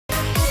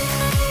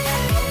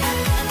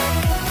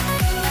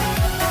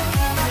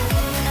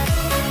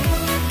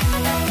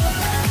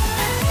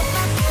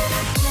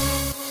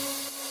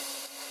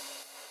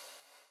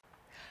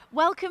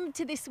Welcome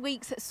to this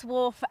week's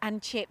Swarf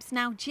and Chips.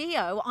 Now,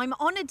 Gio, I'm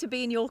honoured to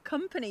be in your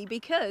company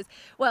because,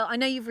 well, I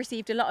know you've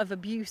received a lot of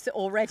abuse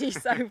already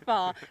so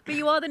far, but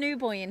you are the new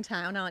boy in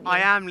town, aren't you? I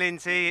am,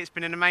 Lyndsey. It's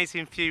been an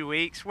amazing few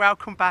weeks.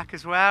 Welcome back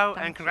as well,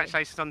 and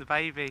congratulations on the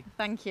baby.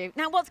 Thank you.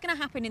 Now, what's going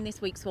to happen in this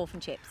week's Swarf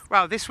and Chips?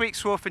 Well, this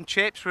week's Swarf and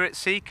Chips, we're at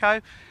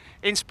SECO,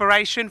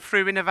 Inspiration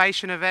through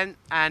Innovation event,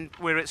 and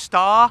we're at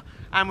Star,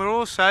 and we're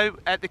also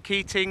at the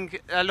Keating,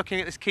 looking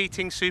at this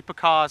Keating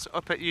supercars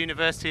up at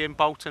University in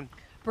Bolton.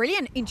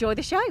 Brilliant. Enjoy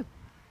the show.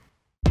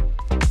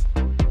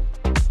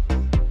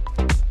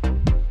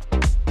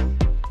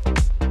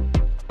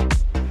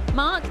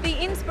 Mark, the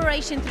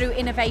Inspiration through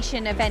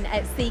Innovation event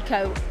at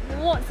SECO,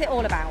 what's it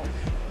all about?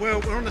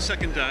 Well, we're on the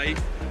second day.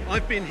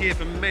 I've been here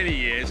for many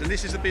years, and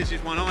this is the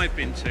busiest one I've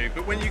been to.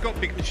 But when you've got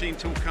big machine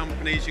tool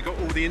companies, you've got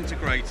all the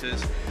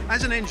integrators,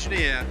 as an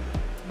engineer,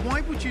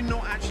 why would you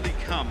not actually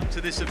come to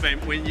this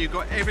event when you've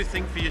got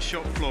everything for your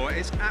shop floor?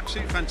 It's an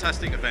absolutely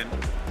fantastic event.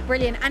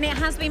 Brilliant, and it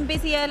has been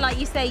busier, like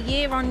you say,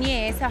 year on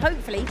year, so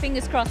hopefully,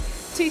 fingers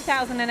crossed,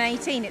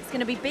 2018, it's going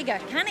to be bigger.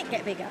 Can it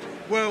get bigger?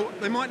 Well,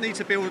 they might need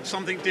to build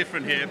something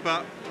different here,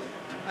 but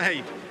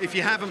hey, if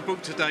you haven't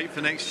booked a date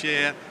for next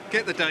year,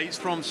 get the dates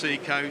from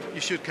SECO,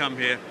 you should come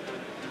here.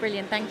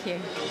 Brilliant, thank you.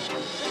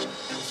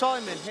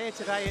 Simon, here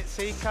today at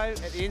SECO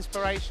at the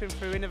Inspiration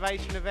through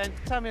Innovation event.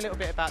 Tell me a little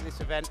bit about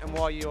this event and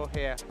why you're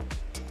here.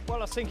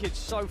 Well, I think it's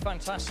so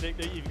fantastic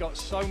that you've got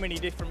so many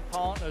different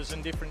partners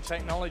and different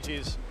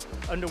technologies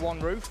under one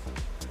roof.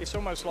 It's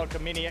almost like a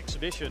mini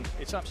exhibition.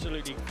 It's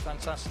absolutely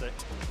fantastic.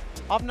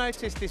 I've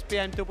noticed this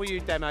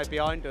BMW demo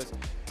behind us.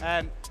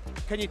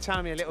 Can you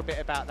tell me a little bit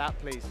about that,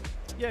 please?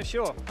 Yeah,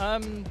 sure.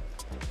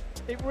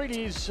 It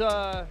really is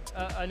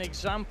an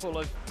example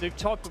of the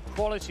type of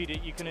quality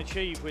that you can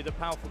achieve with a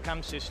powerful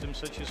CAM system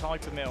such as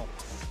Hypermill.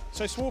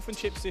 So Swarf and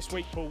Chips this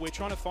week, Paul, we're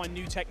trying to find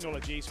new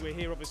technologies. We're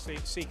here obviously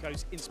at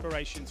SECO's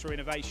Inspiration through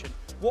Innovation.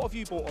 What have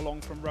you brought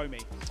along from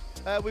Romy?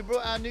 We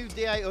brought our new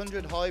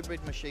D800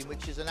 hybrid machine,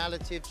 which is an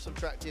additive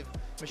subtractive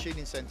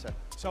machining centre.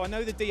 So I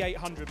know the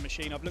D800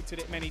 machine, I've looked at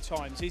it many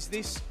times. Is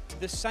this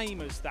the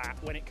same as that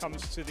when it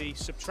comes to the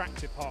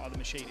subtractive part of the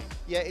machining?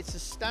 Yeah, it's a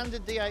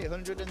standard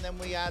D800, and then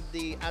we add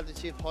the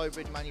additive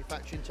hybrid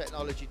manufacturing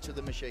technology to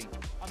the machine.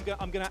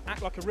 I'm going to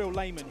act like a real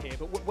layman here,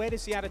 but where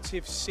does the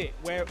additive sit?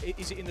 Where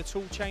is it, in the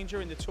tool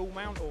changer, in the tool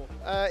mount, or?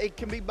 It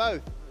can be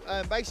both.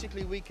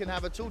 Basically, we can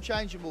have a tool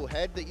changeable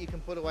head that you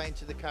can put away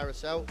into the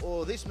carousel,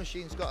 or this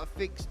machine's got a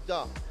fixed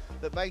dock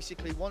that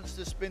basically, once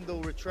the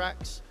spindle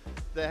retracts,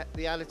 the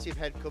additive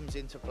head comes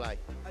into play.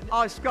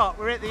 Hi Scott,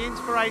 we're at the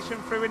Inspiration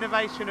through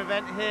Innovation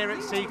event here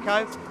at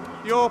SECO.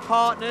 Your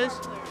partners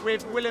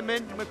with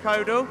Williman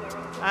McCodle,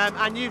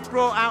 and you've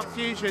brought out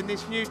Fusion,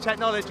 this new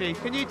technology.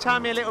 Can you tell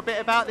me a little bit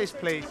about this,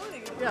 please?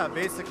 Yeah,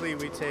 basically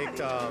we take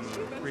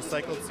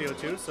recycled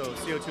CO2, so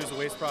CO2 is a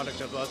waste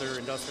product of other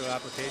industrial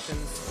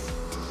applications.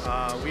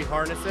 We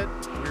harness it,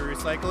 we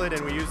recycle it,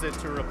 and we use it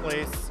to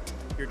replace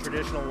your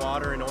traditional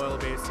water and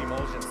oil-based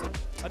emulsions.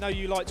 I know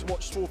you like to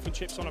watch Swarf and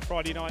Chips on a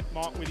Friday night,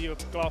 Mark, with your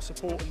glass of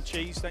port and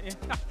cheese, don't you?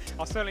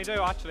 I certainly do,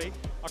 actually.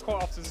 I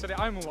quite often sit at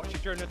home and watch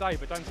it during the day,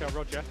 but don't tell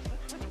Roger.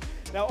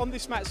 Now, on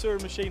this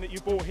Matsura machine that you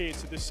brought here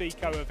to the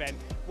SECO event,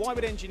 why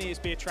would engineers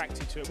be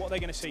attracted to it? What are they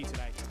going to see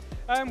today?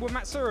 Well,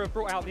 Matsura have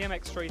brought out the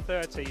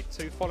MX330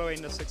 to follow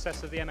in the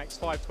success of the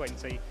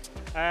MX520.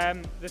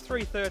 The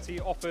 330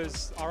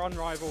 offers our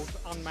unrivaled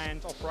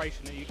unmanned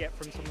operation that you get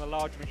from some of the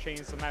large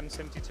machines, the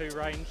MAM72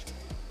 range,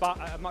 but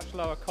at a much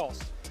lower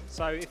cost.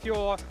 So if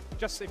you're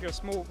a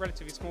small,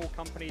 relatively small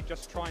company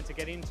just trying to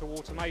get into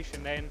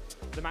automation, then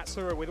the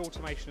Matsura with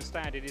automation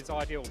standard is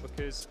ideal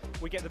because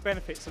we get the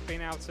benefits of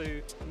being able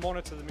to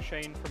monitor the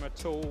machine from a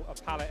tool, a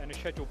pallet and a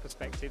schedule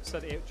perspective so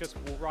that it just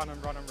will run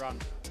and run and run.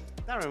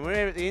 Darren, we're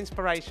here at the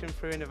Inspiration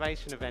through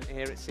Innovation event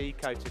here at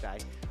SECO today.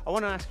 I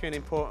want to ask you an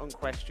important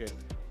question.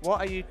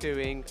 What are you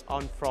doing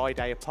on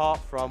Friday apart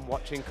from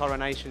watching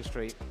Coronation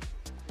Street?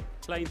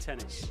 Playing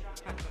tennis.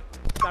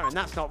 Darren,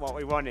 that's not what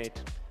we wanted.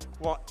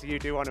 What do you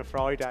do on a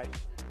Friday?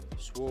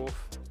 Swarf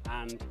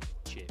and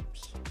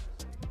Chips.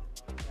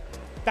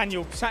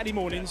 Daniel, Saturday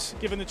mornings,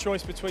 given the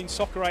choice between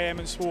Soccer AM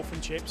and Swarf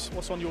and Chips,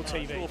 what's on your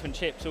TV? Swarf and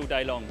Chips all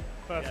day long.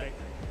 Perfect.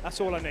 Yeah. That's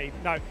all I need.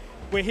 No,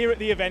 we're here at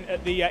the event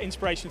at the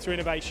Inspiration through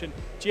Innovation.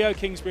 Gio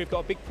Kingsbury have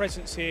got a big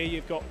presence here.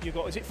 You've got,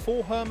 is it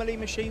 4 Hermele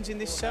machines in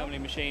this cell? Hermele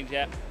machines,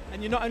 yeah.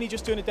 And you're not only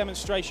just doing a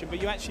demonstration, but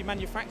you actually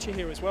manufacture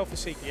here as well for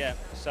SECO. Yeah.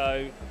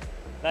 So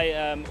they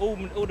all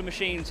the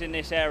machines in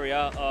this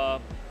area are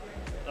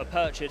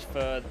purchased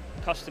for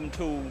custom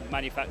tool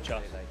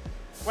manufacture.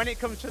 When it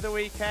comes to the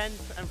weekend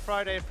and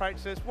Friday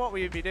approaches us, what will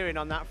you be doing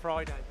on that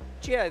Friday?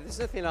 Gio, there's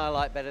nothing I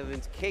like better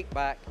than to kick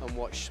back and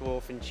watch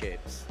Swarf and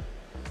Chips.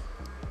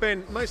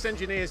 Ben, most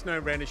engineers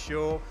know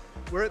Renishaw.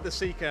 We're at the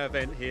SECO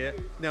event here.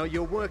 Now,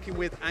 you're working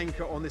with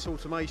Anchor on this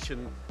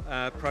automation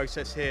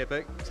process here,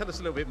 but tell us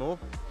a little bit more.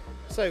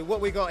 So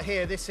what we got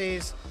here, this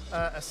is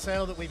a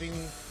cell that we've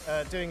been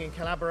doing in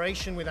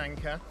collaboration with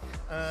Anchor.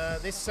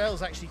 This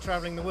cell's actually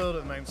travelling the world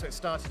at the moment, so it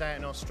started out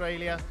in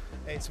Australia,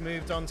 it's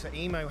moved on to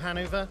EMO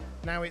Hanover,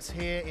 now it's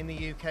here in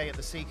the UK at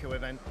the SECO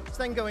event. It's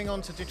then going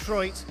on to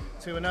Detroit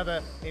to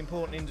another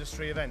important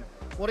industry event.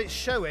 What it's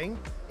showing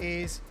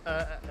is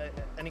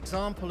an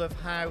example of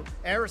how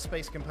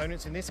aerospace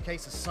components, in this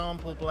case a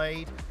sample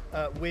blade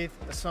with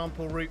a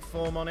sample root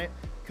form on it,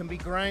 can be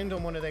ground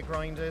on one of their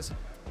grinders,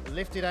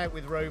 lifted out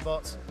with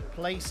robots,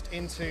 placed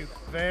into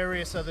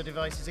various other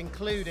devices,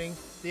 including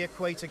the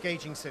Equator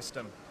gauging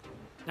system.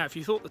 Now, if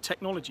you thought the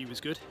technology was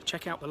good,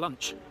 check out the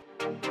lunch.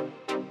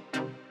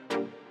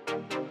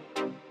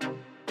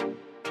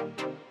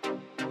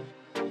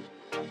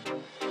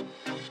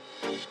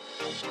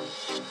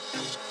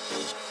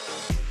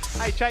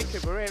 Hey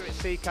Jacob, we're here at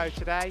SECO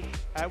today.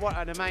 What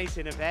an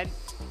amazing event.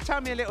 Tell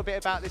me a little bit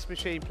about this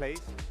machine,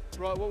 please.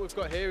 Right, what we've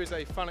got here is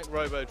a Fanuc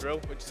Robo Drill,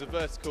 which is a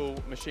vertical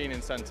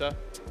machining centre,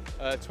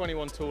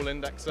 21 tool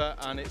indexer,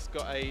 and it's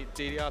got a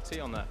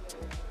DDRT on there.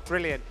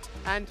 Brilliant.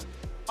 And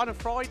on a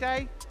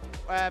Friday,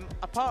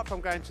 apart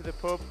from going to the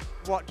pub,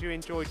 what do you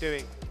enjoy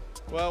doing?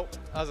 Well,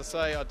 as I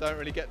say, I don't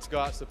really get to go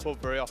out to the pub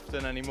very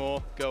often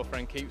anymore.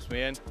 Girlfriend keeps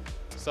me in,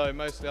 so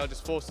mostly I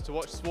just force her to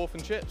watch Swarf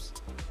and Chips.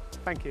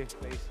 Thank you,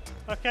 please.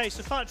 Okay,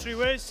 so Factory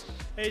Whiz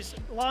is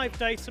live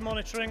data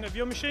monitoring of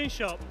your machine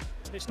shop.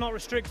 It's not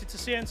restricted to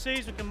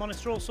CNCs, we can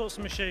monitor all sorts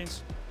of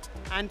machines.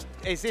 And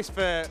is this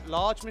for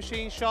large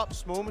machine shops,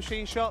 small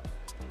machine shops?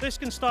 This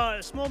can start at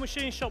a small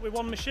machine shop with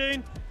 1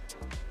 machine,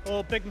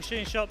 or big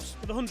machine shops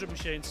with 100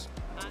 machines.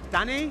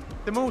 Danny,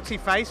 the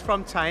multi-face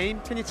from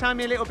Tame, can you tell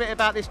me a little bit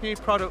about this new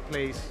product,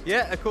 please?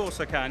 Yeah, of course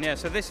I can. Yeah,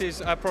 so this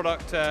is a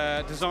product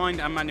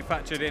designed and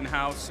manufactured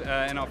in-house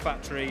in our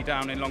factory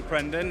down in Long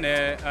Crendon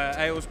near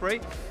Aylesbury.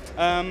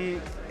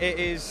 It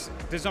is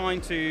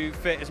designed to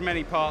fit as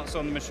many parts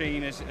on the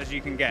machine as you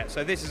can get.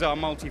 So this is our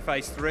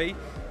multi-face 3.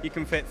 You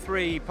can fit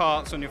 3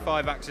 parts on your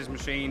 5-axis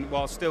machine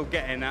while still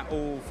getting at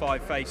all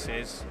 5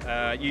 faces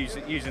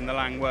using the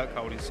Lang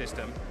workholding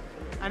system.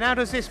 And how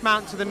does this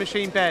mount to the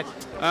machine bed?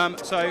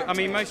 So, I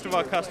mean, most of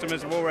our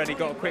customers have already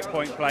got a quick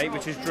point plate,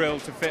 which is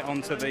drilled to fit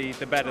onto the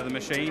bed of the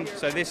machine.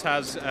 So this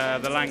has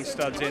the Lang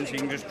studs in, so you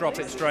can just drop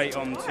it straight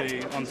onto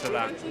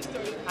that.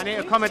 And it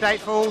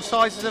accommodates for all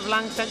sizes of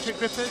Lang centric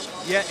grippers?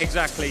 Yeah,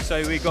 exactly.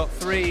 So we've got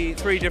three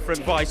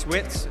different vice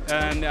widths,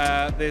 and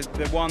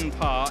the one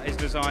part is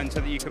designed so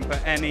that you can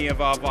put any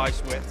of our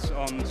vice widths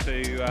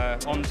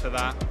onto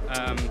that.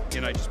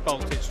 You know, just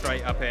bolt it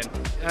straight up in.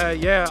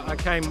 Yeah, I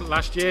came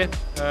last year.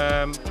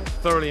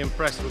 Thoroughly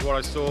impressed with what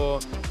I saw,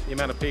 the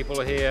amount of people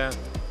here.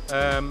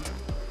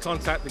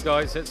 Contact the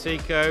guys at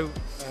SECO,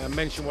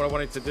 mention what I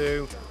wanted to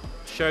do,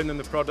 shown them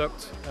the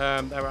product. They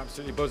were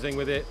absolutely buzzing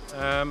with it,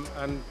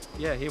 and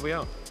yeah, here we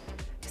are.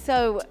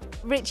 So,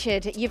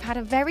 Richard, you've had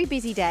a very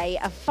busy day.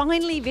 I've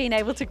finally been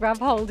able to grab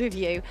hold of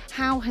you.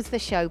 How has the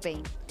show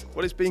been?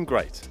 Well, it's been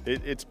great.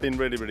 It's been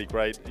really, really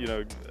great. You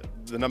know,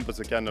 the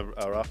numbers again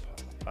are up.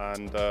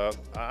 And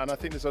I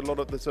think there's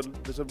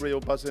a real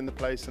buzz in the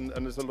place, and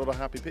there's a lot of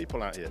happy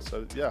people out here.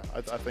 So yeah,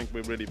 I think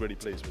we're really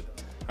pleased with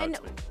it. And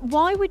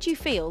why would you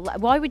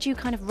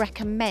kind of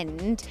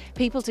recommend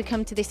people to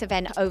come to this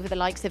event over the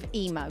likes of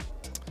EMO?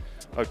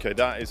 Okay,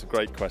 that is a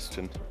great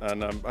question,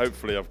 and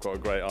hopefully I've got a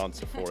great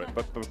answer for it.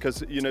 But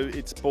because, you know,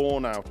 it's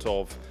born out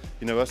of,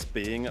 you know, us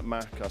being at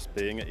MAC, us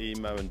being at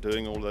EMO and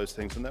doing all those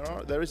things, and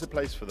there is a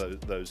place for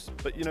those.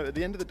 But, you know, at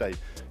the end of the day,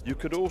 you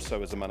could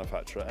also, as a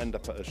manufacturer, end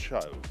up at a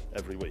show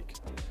every week.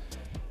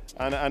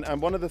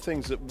 And one of the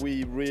things that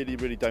we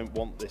really don't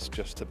want this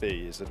just to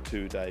be is a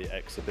 2-day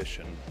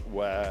exhibition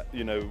where,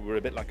 you know, we're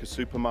a bit like a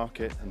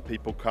supermarket and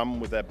people come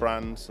with their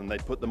brands and they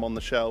put them on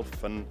the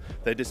shelf and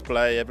they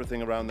display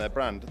everything around their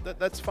brand.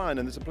 That's fine,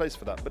 and there's a place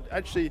for that. But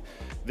actually,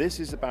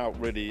 this is about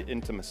really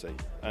intimacy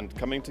and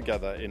coming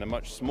together in a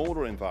much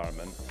smaller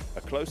environment,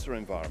 a closer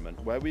environment,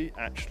 where we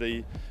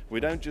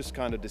don't just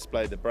kind of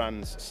display the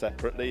brands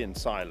separately in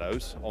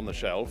silos on the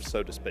shelf,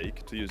 so to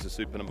speak, to use a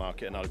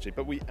supermarket analogy,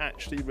 but we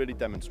actually really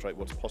demonstrate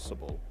what's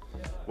possible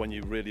when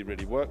you really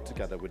work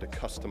together with a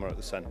customer at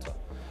the center.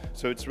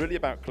 So it's really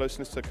about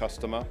closeness to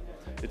customer.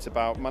 It's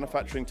about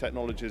manufacturing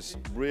technologies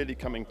really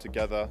coming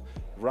together,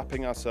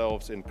 wrapping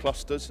ourselves in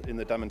clusters in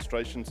the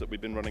demonstrations that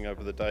we've been running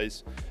over the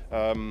days.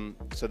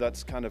 So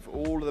that's kind of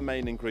all of the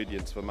main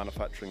ingredients of a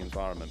manufacturing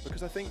environment.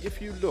 Because I think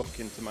if you look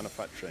into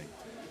manufacturing,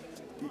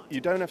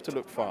 you don't have to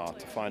look far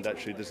to find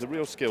actually there's a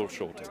real skill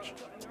shortage.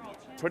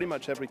 Pretty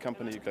much every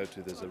company you go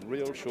to, there's a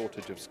real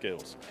shortage of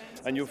skills,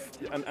 and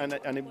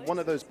one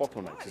of those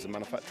bottlenecks is a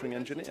manufacturing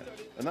engineer.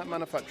 And that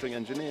manufacturing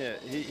engineer,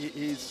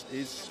 he's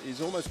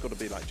almost got to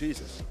be like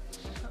Jesus.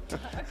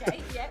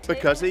 Okay, yeah.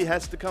 Because he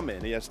has to come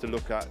in, he has to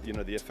look at, you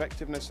know, the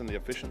effectiveness and the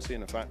efficiency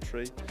in a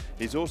factory.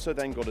 He's also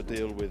then got to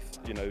deal with,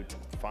 you know,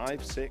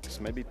 5,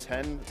 6, maybe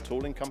 10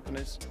 tooling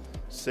companies,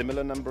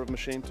 similar number of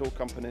machine tool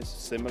companies,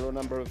 similar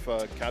number of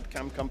CAD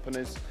CAM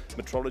companies,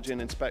 metrology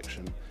and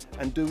inspection,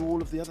 and do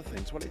all of the other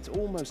things. Well, it's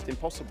almost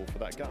impossible for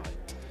that guy.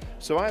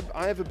 So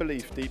I have a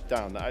belief deep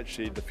down that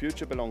actually the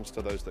future belongs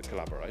to those that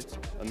collaborate,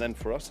 and then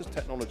for us as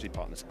technology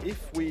partners,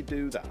 if we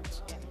do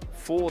that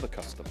for the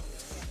customer,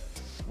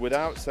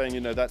 without saying,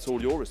 you know, that's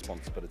all your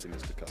responsibility,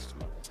 Mr.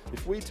 Customer,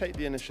 if we take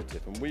the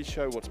initiative and we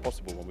show what's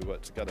possible when we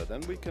work together,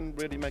 then we can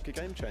really make a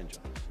game changer.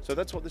 So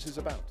that's what this is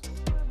about.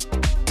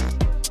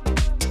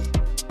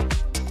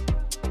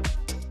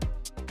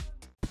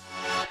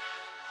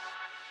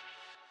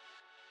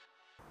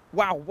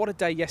 Wow, what a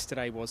day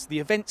yesterday was. The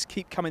events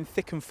keep coming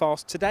thick and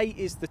fast. Today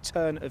is the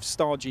turn of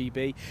Star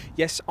GB.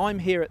 Yes, I'm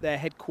here at their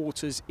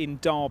headquarters in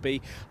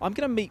Derby. I'm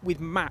going to meet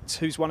with Matt,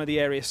 who's one of the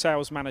area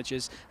sales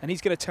managers, and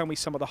he's going to tell me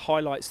some of the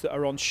highlights that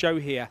are on show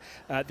here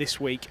this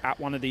week at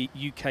one of the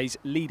UK's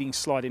leading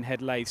sliding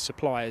head lathe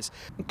suppliers.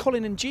 And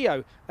Colin and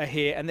Gio are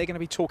here, and they're going to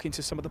be talking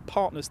to some of the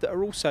partners that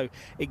are also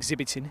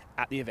exhibiting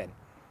at the event.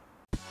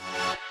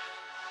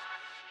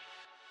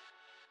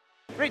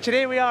 Richard,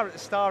 here we are at the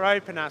Star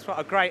Open House. What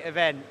a great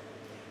event.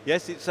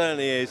 Yes, it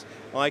certainly is.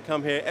 I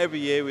come here every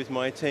year with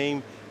my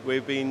team.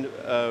 We've been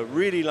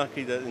really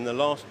lucky that in the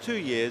last 2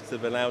 years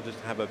they've allowed us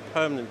to have a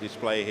permanent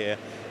display here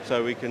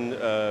so we can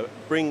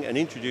bring and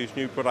introduce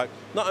new products,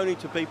 not only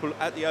to people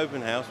at the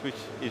open house, which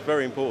is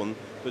very important,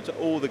 but to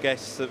all the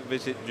guests that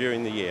visit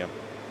during the year.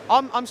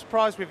 I'm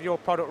surprised with your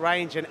product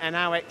range and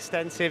how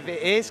extensive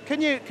it is.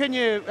 Can you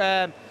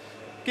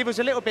give us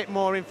a little bit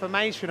more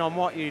information on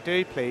what you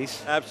do,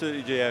 please?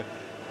 Absolutely, Gio.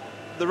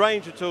 The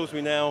range of tools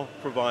we now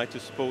provide to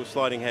support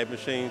sliding head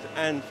machines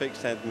and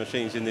fixed head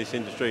machines in this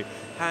industry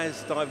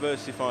has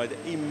diversified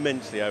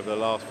immensely over the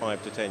last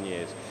 5 to 10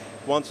 years.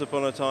 Once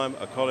upon a time,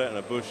 a collet and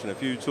a bush and a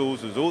few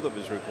tools was all that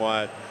was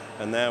required,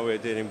 and now we're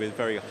dealing with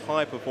very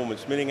high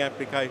performance milling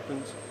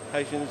applications,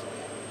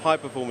 high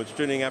performance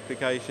drilling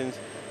applications,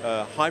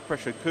 high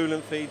pressure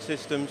coolant feed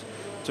systems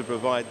to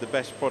provide the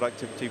best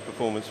productivity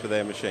performance for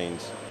their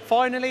machines.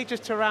 Finally,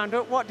 just to round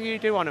up, what do you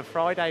do on a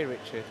Friday,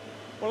 Richard?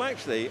 Well,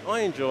 actually, I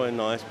enjoy a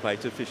nice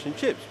plate of fish and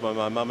chips by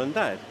my mum and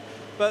dad,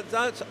 but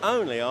that's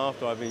only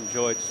after I've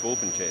enjoyed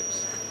swarf and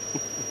chips.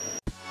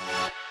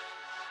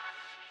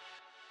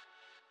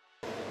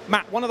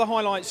 Matt, one of the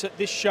highlights at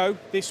this show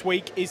this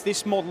week is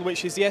this model,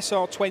 which is the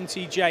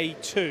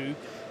SR20J2.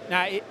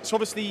 Now, it's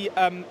obviously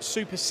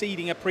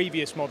superseding a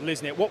previous model,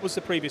 isn't it? What was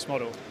the previous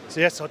model? So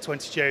the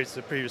SR20J is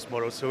the previous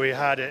model, so we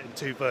had it in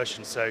 2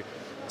 versions. So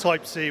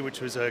Type C,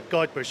 which was a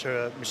guide bush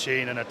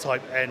machine, and a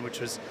Type N, which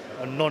was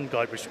a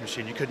non-guide bush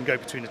machine. You couldn't go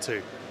between the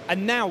two.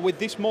 And now with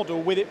this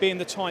model, with it being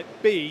the Type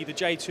B, the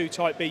J2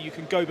 Type B, you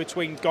can go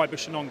between guide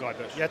bush and non-guide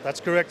bush. Yeah, that's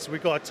correct. So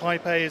we've got a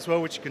Type A as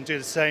well, which you can do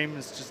the same.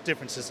 It's just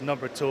differences in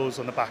number of tools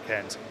on the back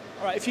end.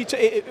 All right, if you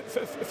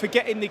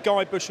forgetting the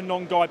guide bush and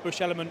non-guide bush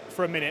element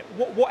for a minute,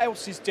 what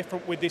else is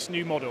different with this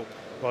new model?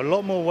 Got a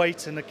lot more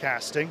weight in the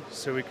casting,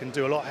 so we can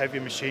do a lot heavier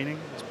machining.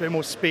 There's a bit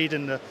more speed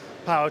in the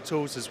power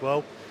tools as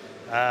well.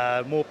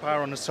 More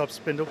power on the sub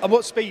spindle. And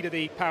what speed are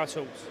the power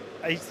tools?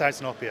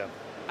 8,000 RPM.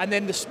 And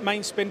then the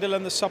main spindle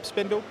and the sub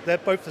spindle? They're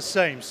both the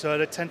same, so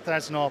they're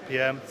 10,000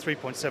 RPM,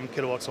 3.7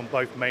 kilowatts on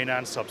both main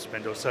and sub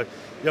spindle. So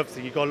the other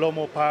thing, you've got a lot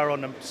more power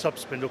on the sub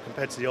spindle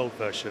compared to the old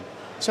version.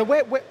 So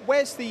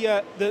where's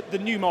the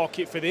new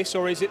market for this,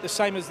 or is it the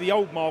same as the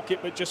old market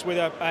but just with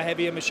a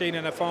heavier machine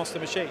and a faster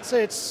machine? So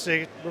it's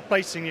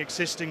replacing the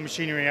existing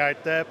machinery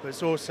out there, but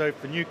it's also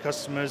for new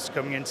customers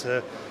coming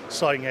into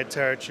sliding head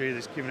territory.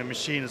 There's given a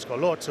machine that's got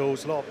a lot of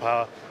tools, a lot of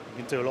power,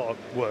 you can do a lot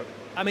of work.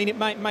 I mean, it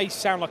may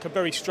sound like a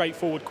very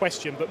straightforward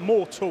question, but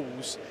more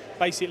tools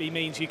basically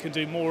means you can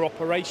do more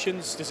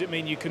operations. Does it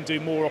mean you can do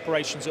more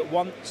operations at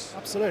once?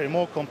 Absolutely.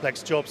 More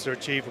complex jobs are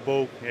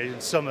achievable. You know, in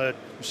some of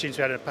the machines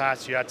we had in the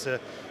past, you had to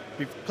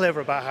be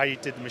clever about how you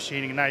did the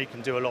machining, and now you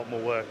can do a lot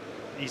more work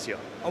easier.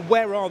 And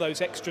where are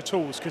those extra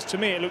tools? Because to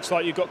me it looks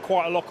like you've got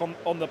quite a lot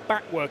on the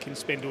back working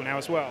spindle now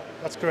as well.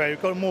 That's correct.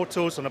 We've got more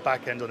tools on the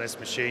back end on this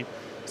machine.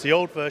 It's the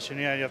old version,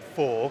 you only have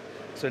 4.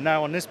 So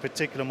now on this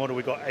particular model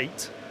we've got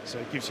 8. So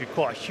it gives you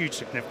quite a huge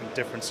significant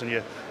difference in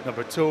your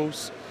number of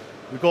tools.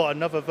 We've got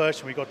another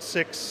version, we've got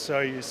 6, so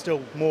it's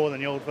still more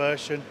than the old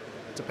version,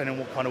 depending on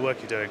what kind of work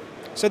you're doing.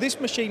 So this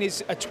machine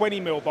is a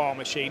 20mm bar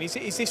machine. Is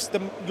this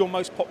your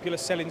most popular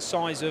selling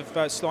size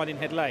of sliding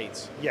head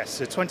lathes? Yes,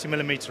 the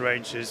 20mm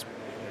range is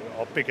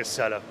our biggest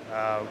seller.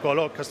 We've got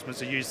a lot of customers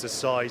that use this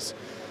size,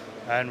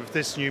 and with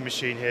this new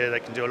machine here,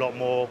 they can do a lot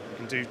more,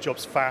 can do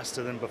jobs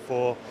faster than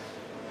before.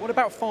 What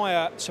about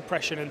fire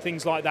suppression and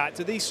things like that?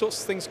 Do these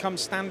sorts of things come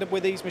standard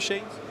with these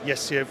machines?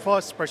 Yes, yeah,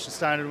 fire suppression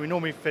standard. We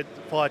normally fit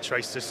the fire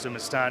trace system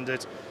as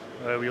standard.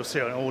 You'll see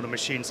it on all the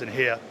machines in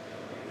here.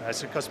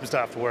 So customers don't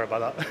have to worry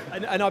about that.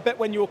 And I bet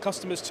when your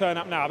customers turn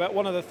up now, I bet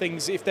one of the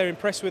things, if they're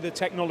impressed with the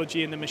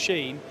technology in the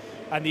machine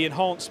and the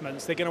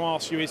enhancements, they're going to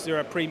ask you, is there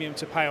a premium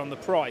to pay on the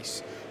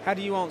price? How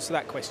do you answer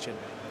that question?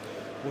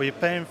 Well, you're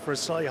paying for a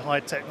slightly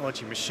higher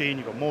technology machine.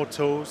 You've got more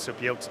tools, so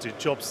you'll be able to do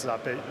jobs that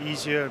are a bit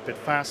easier, a bit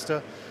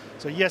faster.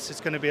 So yes, it's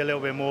going to be a little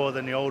bit more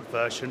than the old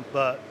version,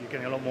 but you're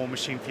getting a lot more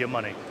machine for your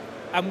money.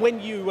 And when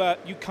you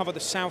cover the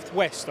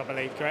southwest, I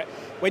believe, correct?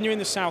 When you're in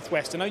the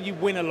southwest, I know you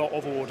win a lot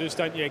of orders,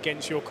 don't you,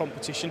 against your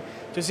competition.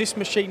 Does this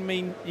machine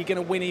mean you're going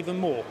to win even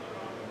more?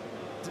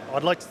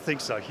 I'd like to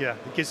think so, yeah.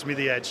 It gives me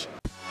the edge.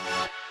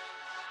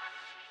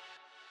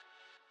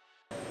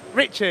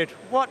 Richard,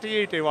 what do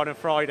you do on a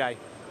Friday?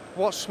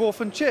 Watch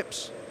Swarf and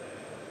Chips.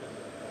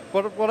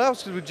 What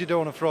else would you do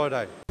on a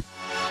Friday?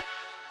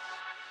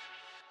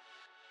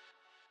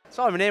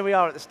 Simon, here we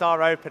are at the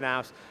Star Open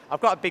House. I've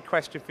got a big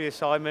question for you,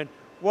 Simon.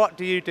 What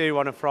do you do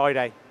on a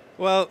Friday?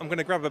 Well, I'm going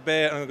to grab a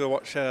beer and I'm going to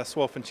watch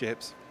Swarf and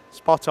Chips.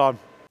 Spot on.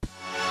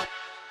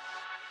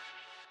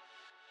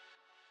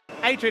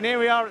 Adrian, here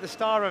we are at the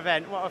Star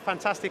event. What a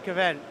fantastic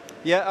event.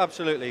 Yeah,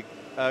 absolutely.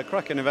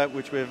 Cracking event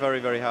which we're very,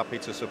 very happy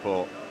to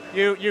support.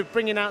 You're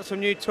bringing out some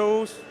new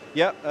tools?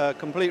 Yeah, a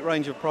complete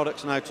range of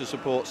products now to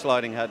support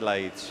sliding head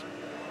lathes.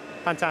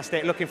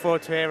 Fantastic. Looking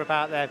forward to hear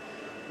about them.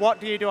 What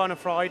do you do on a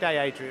Friday,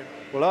 Adrian?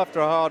 Well,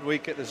 after a hard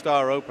week at the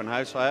Star Open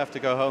House, I have to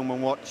go home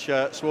and watch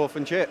Swarf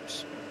and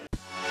Chips.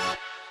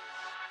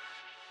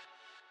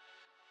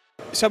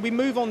 So we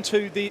move on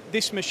to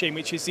this machine,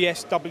 which is the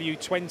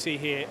SW20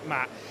 here,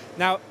 Matt.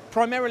 Now,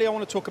 primarily I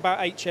want to talk about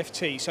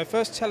HFT. So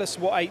first tell us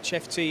what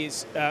HFT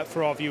is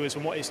for our viewers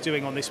and what it's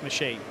doing on this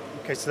machine.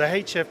 Okay, so the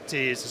HFT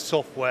is a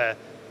software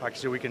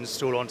package that we can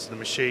install onto the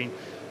machine.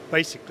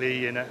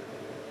 Basically,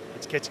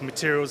 it's getting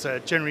materials that are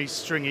generally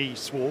stringy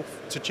swarf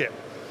to chip.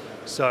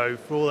 So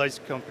for all those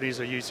companies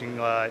that are using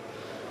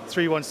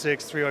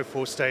 316,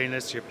 304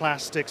 stainless, your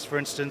plastics, for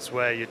instance,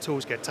 where your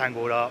tools get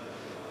tangled up,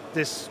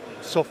 this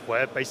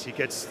software basically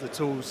gets the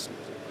tools.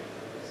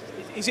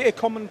 Is it a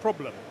common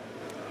problem?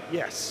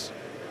 Yes.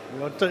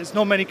 Well, there's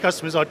not many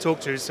customers I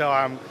talk to say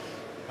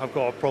I've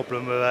got a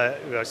problem with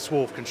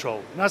swarf control.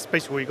 And that's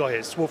basically what you got here.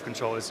 Swarf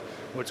control is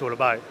what it's all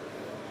about.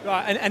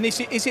 Right, and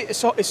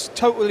it's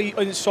totally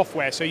in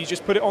software, so you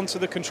just put it onto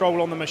the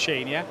control on the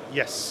machine, yeah?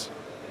 Yes.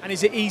 And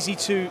is it easy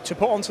to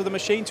put onto the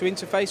machine, to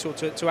interface or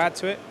to add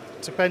to it?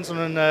 Depends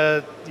on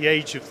the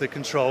age of the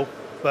control,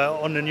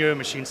 but on the newer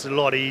machines it's a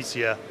lot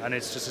easier, and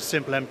it's just a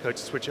simple M code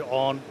to switch it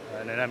on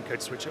and an M code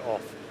to switch it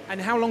off. And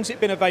how long's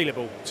it been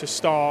available to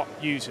Star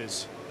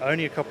users?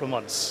 Only a couple of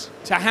months.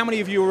 So how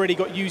many of you already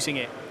got using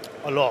it?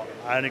 A lot,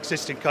 and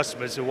existing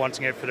customers are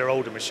wanting it for their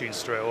older machines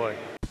straight away.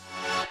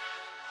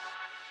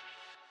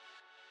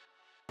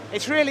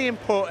 It's really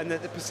important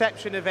that the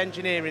perception of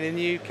engineering in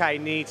the UK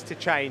needs to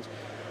change.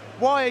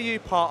 Why are you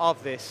part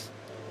of this?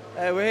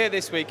 We're here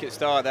this week at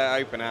Star, their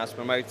open house,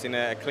 promoting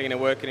a cleaner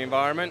working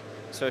environment,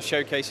 so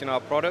showcasing our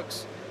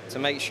products to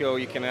make sure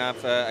you can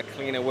have a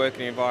cleaner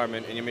working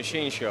environment in your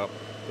machine shop,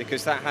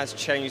 because that has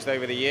changed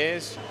over the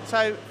years.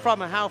 So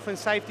from a health and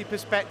safety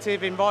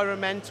perspective,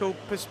 environmental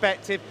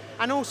perspective,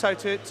 and also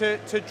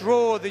to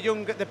draw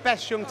the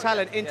best young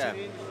talent into the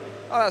industry.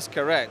 Oh, that's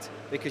correct,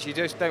 because you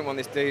just don't want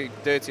this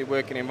dirty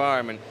working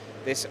environment,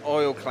 this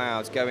oil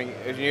clouds going,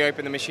 when you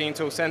open the machine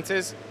tool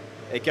centres,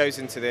 it goes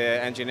into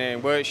the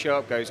engineering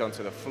workshop, goes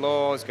onto the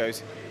floors,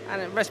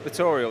 and in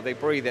respiratory, they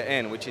breathe it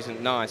in, which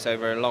isn't nice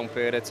over a long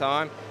period of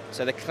time.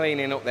 So they're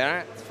cleaning up their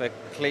act for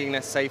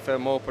cleaner, safer,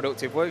 more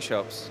productive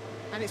workshops.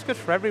 And it's good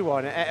for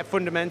everyone.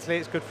 Fundamentally,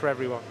 it's good for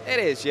everyone. It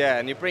is, yeah,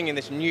 and you're bringing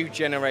this new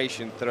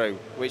generation through,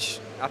 which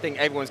I think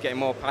everyone's getting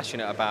more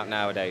passionate about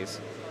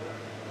nowadays.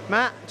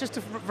 Matt, just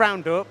to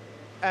round up,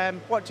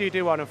 what do you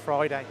do on a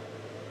Friday?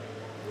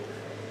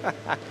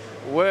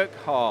 Work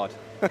hard.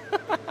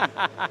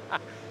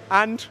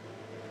 And?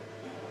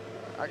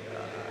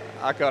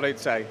 I can't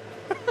say.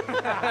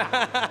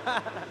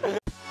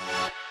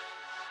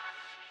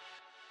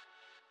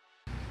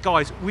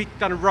 Guys, we've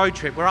done a road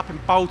trip. We're up in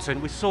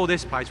Bolton. We saw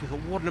this place. We thought,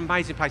 what an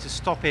amazing place to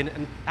stop in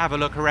and have a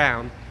look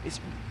around.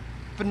 It's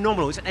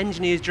phenomenal. It's an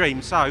engineer's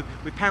dream. So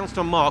we pounced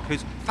on Mark,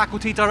 who's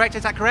faculty director.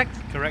 Is that correct?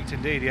 Correct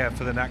indeed, yeah,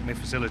 for the NACNI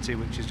facility,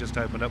 which has just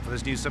opened up for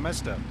this new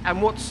semester.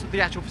 And what's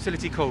the actual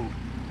facility called?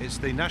 It's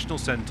the National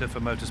Centre for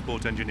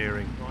Motorsport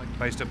Engineering,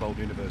 based at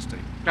Bolton University.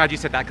 Glad you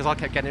said that, because I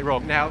kept getting it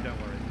wrong. Now, don't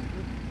worry.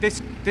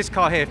 This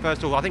car here,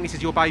 first of all, I think this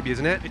is your baby,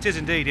 isn't it? It is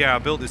indeed, yeah. I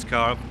built this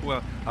car.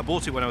 Well, I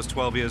bought it when I was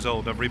 12 years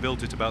old. I've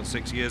rebuilt it about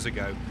 6 years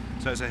ago.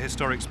 So it's a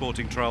historic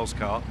sporting trials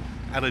car,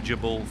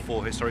 eligible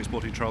for Historic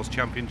Sporting Trials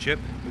Championship,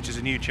 which is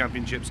a new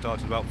championship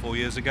started about 4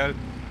 years ago,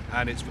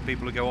 and it's for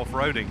people who go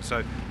off-roading.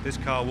 So this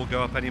car will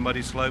go up any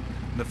muddy slope,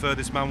 and the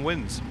furthest man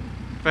wins.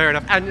 Fair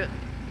enough. And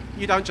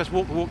you don't just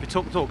walk the walk, you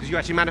talk the talk, because you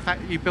actually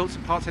you built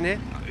some parts in here?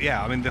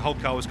 Yeah, I mean, the whole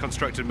car was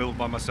constructed and built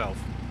by myself.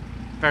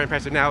 Very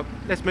impressive. Now,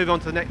 let's move on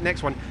to the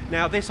next one.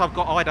 Now, this I've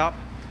got eyed up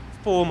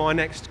for my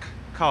next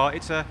car.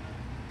 It's a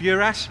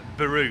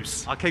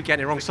Barus. I keep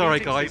getting it wrong,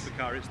 sorry guys.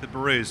 Supercar, it's the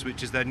Barus,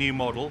 which is their new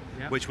model,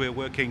 which we're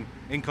working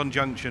in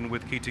conjunction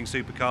with Keating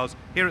Supercars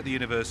here at the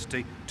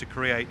university to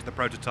create the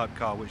prototype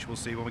car, which we'll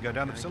see when we go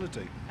down the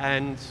facility.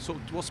 And sort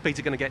of what speeds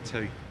are going to get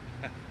to?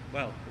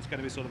 Well, it's going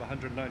to be sort of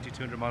 190,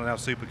 200 mile an hour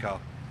supercar.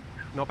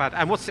 Not bad.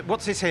 And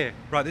what's this here?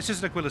 Right, this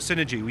is an Aquila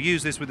Synergy. We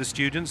use this with the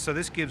students, so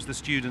this gives the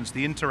students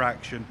the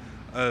interaction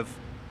of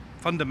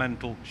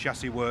fundamental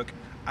chassis work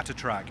at a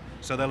track.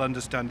 So they'll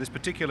understand this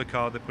particular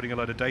car, they're putting a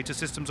load of data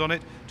systems on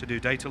it to do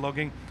data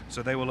logging,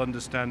 so they will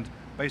understand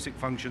basic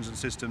functions and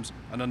systems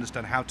and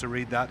understand how to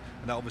read that,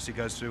 and that obviously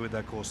goes through with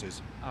their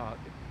courses.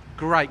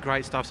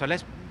 Great stuff. So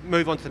let's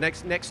move on to the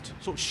next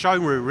sort of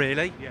showroom,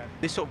 really. Yeah.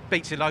 This sort of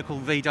beats the local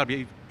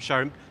VW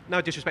showroom.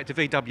 No disrespect to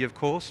VW, of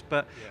course,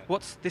 but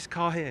what's this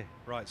car here?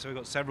 Right, so we've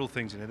got several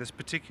things in here. This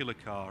particular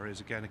car is,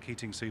 again, a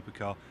Keating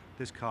supercar.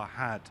 This car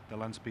had the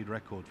land speed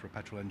record for a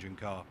petrol engine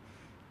car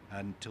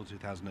until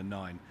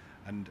 2009.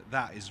 And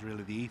that is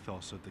really the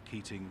ethos of the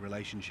Keating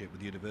relationship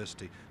with the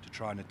university, to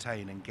try and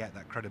attain and get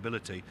that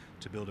credibility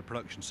to build a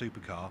production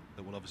supercar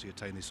that will obviously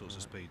attain these sorts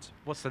of speeds.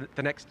 What's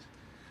the next?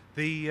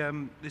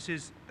 This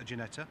is a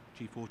Ginetta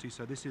G40,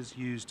 so this is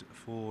used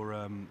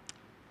for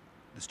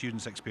the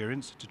student's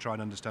experience to try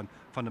and understand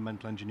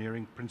fundamental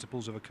engineering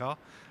principles of a car,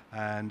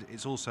 and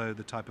it's also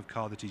the type of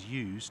car that is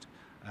used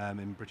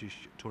in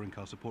British touring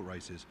car support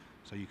races,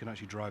 so you can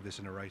actually drive this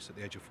in a race at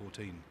the age of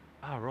 14.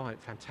 Oh,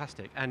 right,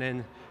 fantastic. And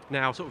then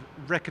now sort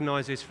of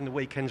recognise this from the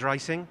weekend's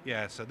racing?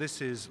 Yeah, so this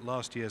is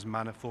last year's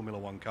Manor Formula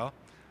One car.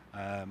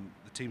 The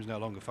team's no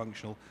longer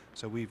functional,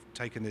 so we've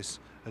taken this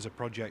as a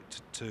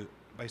project to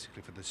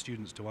basically for the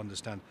students to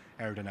understand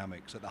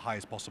aerodynamics at the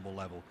highest possible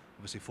level.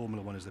 Obviously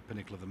Formula One is the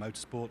pinnacle of the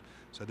motorsport,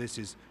 so this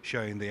is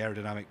showing the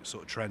aerodynamic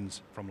sort of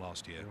trends from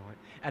last year. Right.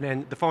 And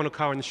then the final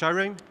car in the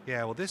showroom?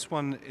 Yeah, well this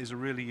one is a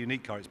really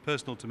unique car. It's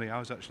personal to me. I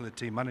was actually the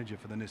team manager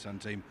for the Nissan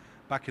team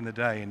back in the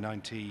day in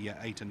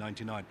 98 and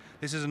 99.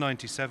 This is a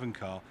 97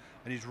 car,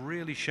 and it's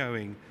really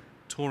showing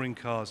touring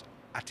cars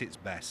at its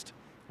best,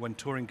 when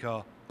touring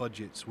car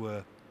budgets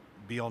were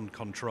beyond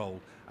control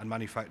and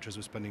manufacturers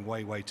were spending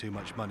way too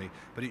much money.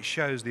 But it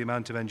shows the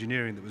amount of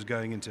engineering that was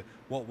going into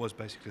what was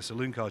basically a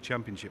saloon car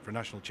championship for a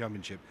national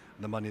championship,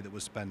 and the money that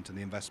was spent and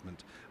the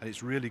investment. And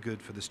it's really good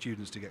for the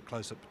students to get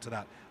close up to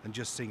that and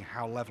just seeing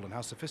how level and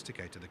how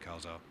sophisticated the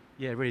cars are.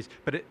 Yeah, it really is.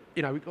 But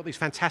you know, we've got these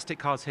fantastic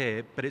cars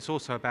here, but it's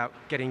also about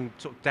getting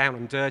sort of down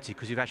and dirty,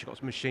 because you've actually got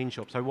some machine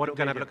shops. So why don't we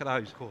go and have a look at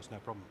those? Of course, no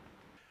problem.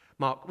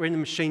 Mark, we're in the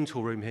machine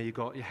tool room here. You've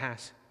got your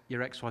Haas,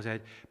 your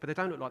XYZ, but they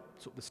don't look like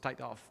sort of the state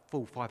that are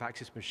full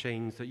 5-axis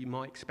machines that you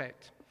might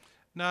expect.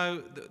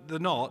 No, they're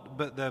not,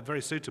 but they're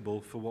very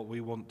suitable for what we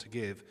want to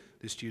give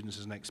the students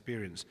as an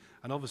experience.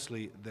 And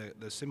obviously,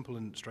 they're simple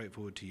and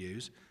straightforward to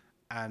use,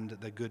 and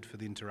they're good for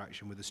the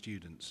interaction with the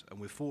students. And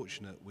we're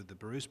fortunate with the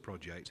Bruce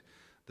project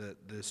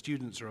that the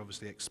students are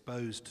obviously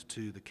exposed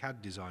to the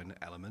CAD design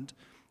element.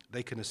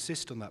 They can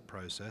assist on that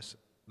process,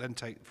 then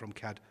take from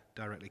CAD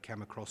directly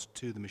CAM across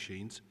to the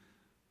machines,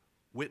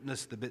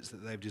 witness the bits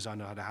that they've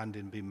designed or had a hand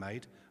in being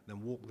made,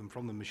 then walk them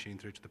from the machine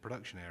through to the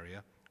production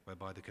area,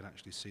 whereby they can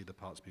actually see the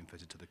parts being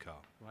fitted to the car.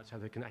 Right, so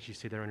they can actually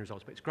see their own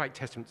results. But it's a great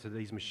testament to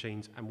these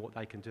machines and what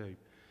they can do.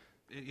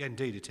 Yeah,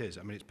 indeed it is.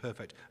 I mean, it's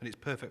perfect, and it's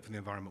perfect for the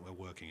environment we're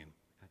working in.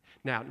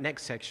 Now,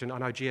 next section, I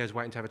know Gio's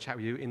waiting to have a chat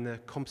with you in the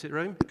composite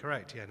room.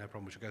 Correct, yeah, no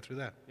problem. We should go through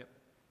there. Yep.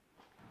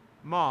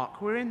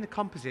 Mark, we're in the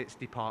composites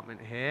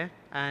department here,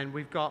 and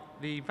we've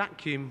got the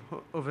vacuum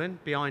oven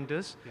behind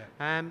us.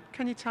 Yeah.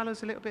 Can you tell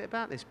us a little bit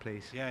about this,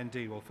 please? Yeah,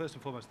 indeed. Well, first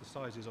and foremost, the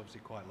size is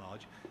obviously quite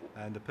large,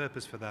 and the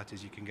purpose for that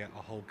is you can get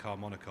a whole car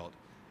monocoque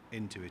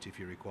into it if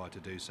you're required to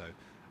do so.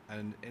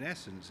 And in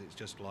essence, it's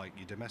just like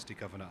your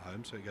domestic oven at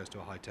home, so it goes to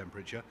a high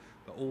temperature,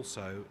 but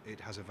also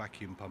it has a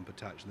vacuum pump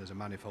attached and there's a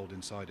manifold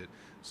inside it.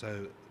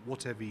 So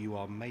whatever you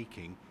are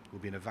making will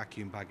be in a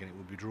vacuum bag, and it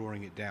will be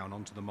drawing it down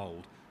onto the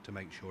mould to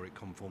make sure it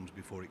conforms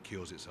before it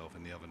cures itself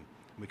in the oven.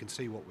 And we can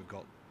see what we've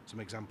got,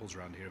 some examples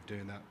around here of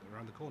doing that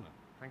around the corner.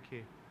 Thank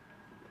you.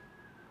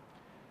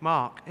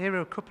 Mark, here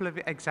are a couple of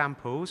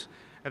examples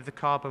of the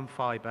carbon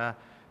fibre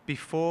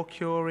before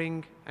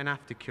curing and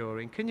after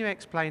curing. Can you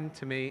explain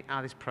to me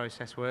how this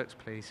process works,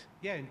 please?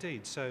 Yeah,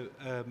 indeed. So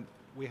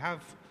we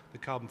have the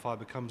carbon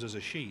fibre comes as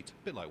a sheet,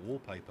 a bit like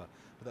wallpaper,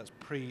 but that's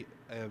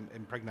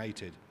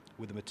impregnated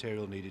with the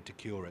material needed to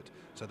cure it.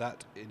 So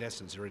that, in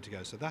essence, is ready to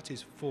go. So that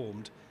is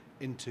formed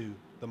into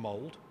the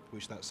mould,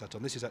 which that's set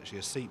on. This is actually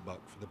a seat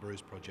buck for the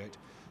Bruce project.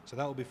 So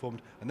that will be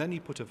formed, and then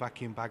you put a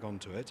vacuum bag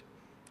onto it.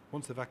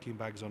 Once the vacuum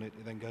bag's on it,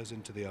 it then goes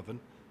into the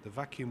oven. The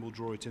vacuum will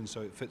draw it in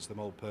so it fits the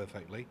mould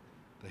perfectly.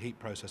 The heat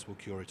process will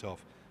cure it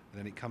off, and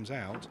then it comes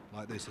out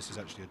like this. This is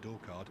actually a door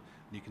card,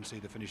 and you can see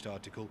the finished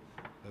article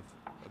of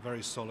a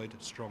very solid,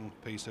 strong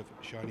piece of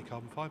shiny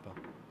carbon fibre.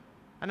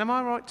 And am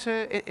I right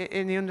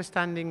in the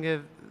understanding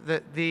of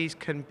that these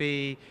can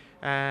be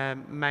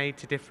made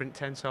to different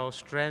tensile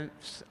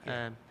strengths?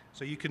 Yeah.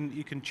 So you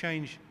can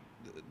change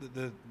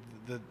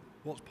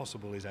what's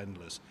possible is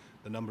endless.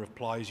 The number of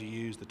plies you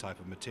use, the type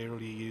of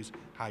material you use,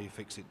 how you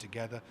fix it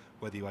together,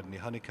 whether you add any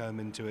honeycomb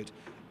into it,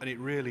 and it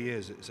really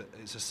is,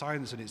 it's a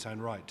science in its own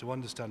right to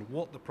understand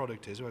what the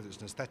product is, whether it's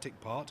an aesthetic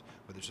part,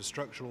 whether it's a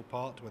structural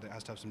part, whether it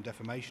has to have some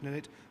deformation in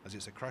it, as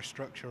it's a crash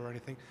structure or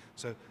anything.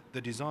 So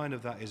the design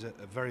of that is a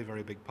very,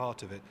 very big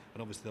part of it,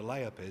 and obviously the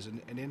layup is,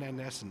 and in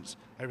essence,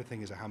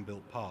 everything is a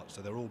hand-built part,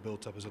 so they're all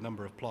built up as a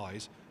number of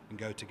plies and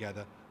go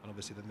together, and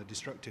obviously then the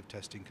destructive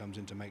testing comes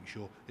in to make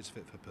sure it's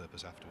fit for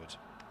purpose afterwards.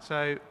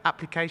 So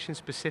application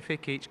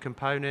specific, each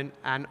component,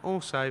 and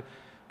also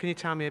Can you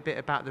tell me a bit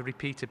about the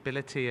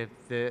repeatability of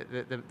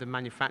the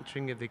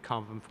manufacturing of the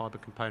carbon fibre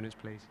components,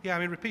 please? Yeah, I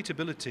mean,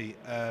 repeatability,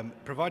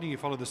 providing you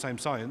follow the same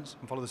science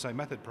and follow the same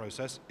method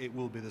process, it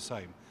will be the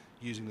same,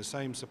 using the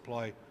same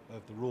supply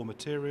of the raw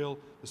material,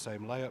 the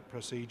same layout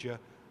procedure,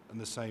 and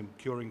the same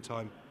curing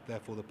time,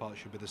 therefore the parts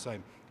should be the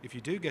same. If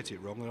you do get it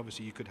wrong, then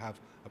obviously you could have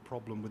a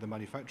problem with the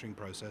manufacturing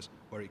process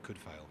where it could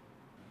fail.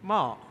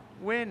 Mark,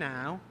 we're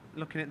now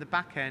looking at the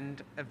back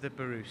end of the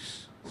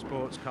Bruce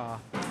sports car.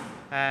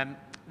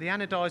 The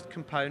anodised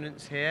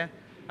components here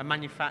are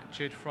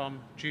manufactured from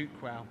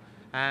Dukewell.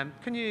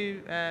 Can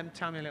you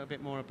tell me a little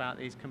bit more about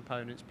these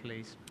components,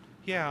 please?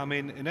 Yeah, I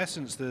mean, in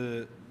essence,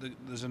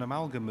 there's an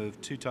amalgam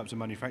of two types of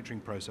manufacturing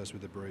process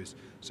with the Bruce.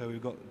 So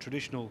we've got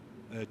traditional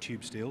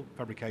tube steel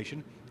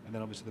fabrication, and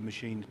then obviously the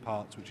machined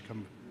parts which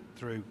come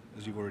through,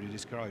 as you've already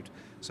described.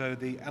 So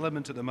the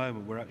element at the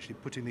moment, we're actually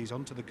putting these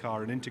onto the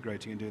car and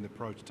integrating and doing the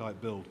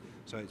prototype build.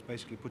 So it's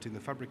basically putting the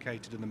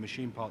fabricated and the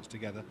machine parts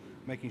together,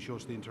 making sure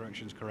the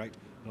interaction is correct,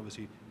 and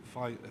obviously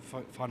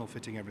final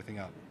fitting everything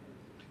up.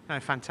 Oh,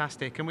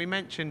 fantastic. And we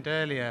mentioned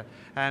earlier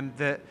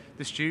that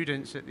the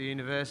students at the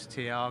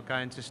university are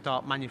going to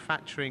start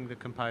manufacturing the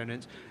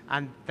components,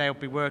 and they'll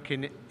be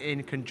working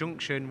in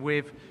conjunction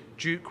with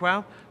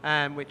Dukewell,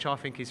 which I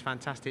think is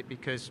fantastic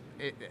because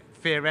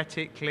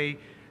theoretically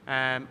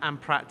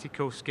and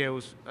practical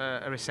skills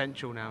are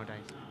essential nowadays.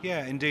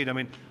 Yeah, indeed. I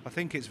mean, I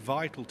think it's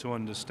vital to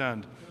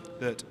understand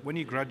that when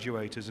you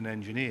graduate as an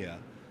engineer,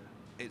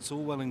 it's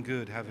all well and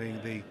good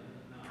having the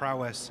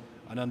prowess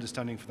and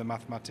understanding for the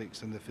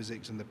mathematics and the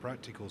physics and the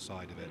practical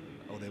side of it,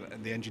 or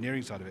the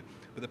engineering side of it.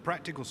 But the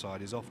practical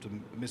side is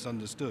often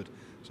misunderstood.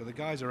 So the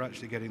guys are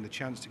actually getting the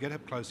chance to get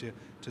up close here,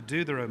 to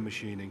do their own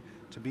machining,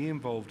 to be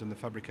involved in the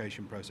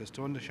fabrication process,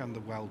 to understand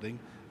the welding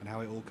and how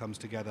it all comes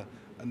together.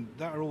 And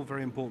that are all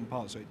very important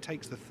parts. So it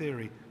takes the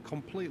theory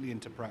completely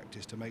into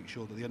practice to make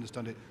sure that they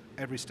understand it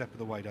every step of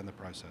the way down the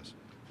process.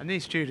 And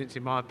these students,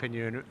 in my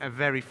opinion, are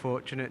very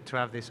fortunate to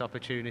have this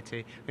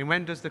opportunity. I mean,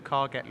 when does the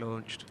car get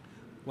launched?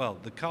 Well,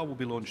 the car will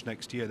be launched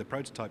next year. The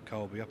prototype car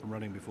will be up and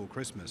running before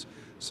Christmas.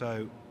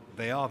 So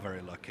they are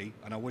very lucky.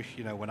 And I wish,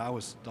 you know, when I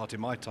was starting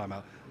my time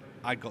out,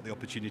 I'd got the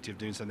opportunity of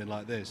doing something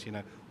like this. You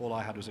know, all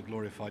I had was a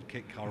glorified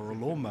kit car or a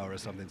lawnmower or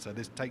something. So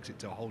this takes it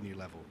to a whole new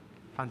level.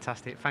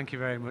 Fantastic. Thank you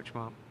very much,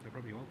 Mark. No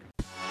problem, you're welcome.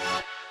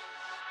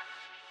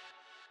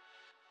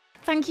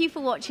 Thank you for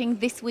watching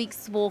this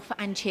week's Swarf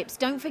and Chips.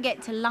 Don't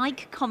forget to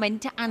like,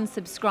 comment and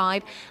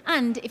subscribe.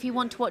 And if you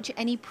want to watch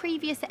any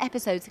previous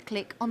episodes,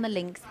 click on the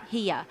links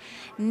here.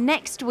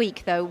 Next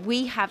week, though,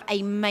 we have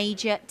a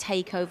major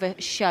takeover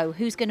show.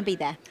 Who's going to be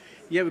there?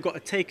 Yeah, we've got a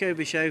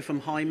takeover show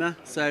from Heimer.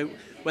 So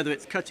whether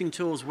it's cutting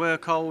tools,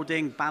 work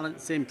holding,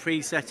 balancing,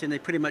 presetting, they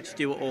pretty much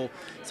do it all.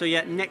 So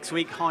yeah, next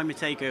week, Heimer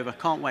takeover.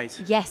 Can't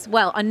wait. Yes,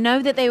 well, I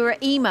know that they were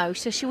at EMO,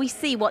 so shall we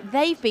see what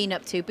they've been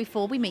up to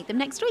before we meet them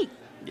next week?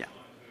 Yeah.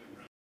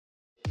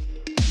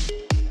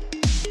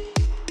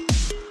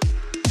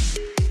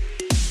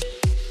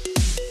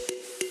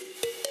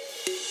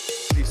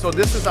 So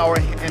this is our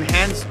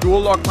enhanced dual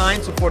lock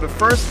line. So for the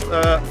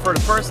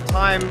first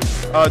time,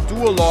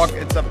 dual lock,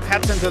 it's a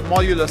patented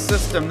modular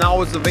system.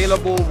 Now it's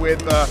available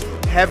with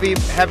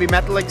heavy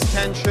metal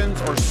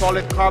extensions or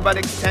solid carbide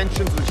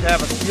extensions, which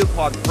have a steel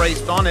part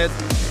braced on it.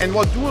 And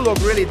what dual lock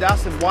really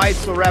does and why it's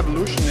so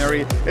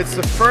revolutionary, it's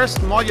the first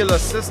modular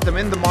system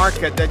in the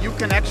market that you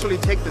can actually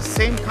take the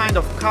same kind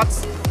of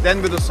cuts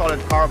then with a solid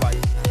carbide.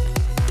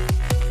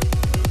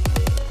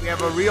 We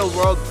have a real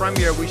world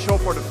premiere. We show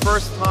for the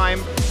first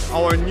time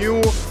our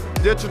new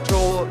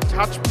digital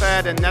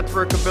touchpad and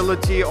network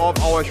ability of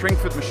our shrink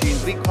fit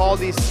machines. We call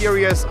these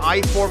series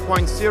I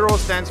 4.0,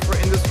 stands for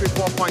Industry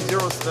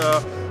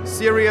 4.0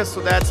 series.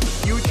 So that's the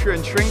future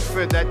in shrink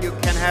fit, that you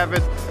can have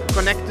it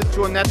connected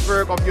to a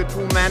network of your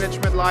tool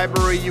management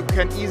library. You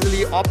can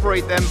easily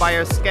operate them by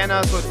a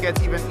scanner, so it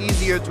gets even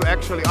easier to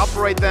actually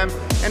operate them.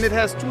 And it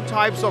has two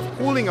types of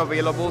cooling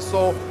available.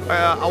 So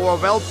our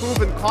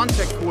well-proven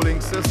contact cooling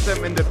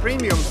system in the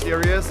premium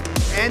series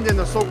and in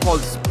the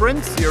so-called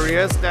Sprint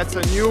series, that's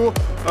a new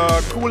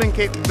cooling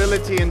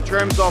capability in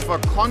terms of a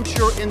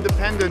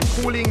contour-independent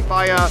cooling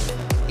by a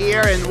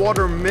air and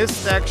water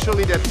mist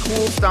actually that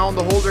cools down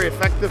the holder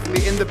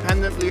effectively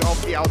independently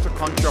of the outer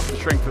contour of the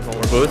shrink fit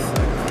holder.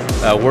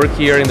 Booth. We're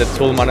here in the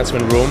tool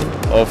management room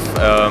of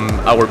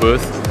our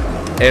booth,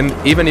 and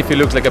even if it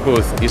looks like a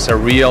booth, it's a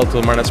real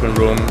tool management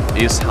room,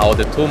 is how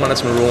the tool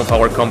management room of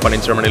our company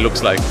in Germany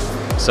looks like.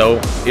 So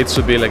it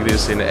should be like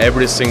this in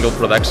every single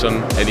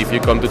production, and if you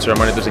come to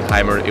Germany to see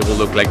Heimer, it will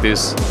look like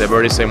this, the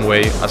very same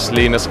way, as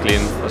clean as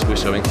we're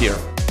showing here.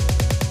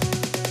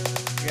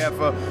 We have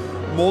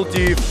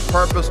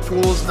multi-purpose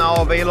tools now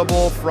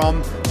available,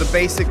 from the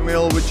basic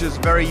mill, which is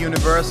very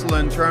universal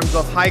in terms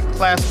of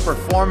high-class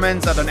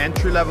performance at an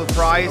entry-level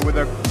price with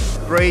a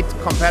great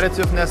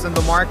competitiveness in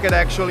the market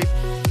actually.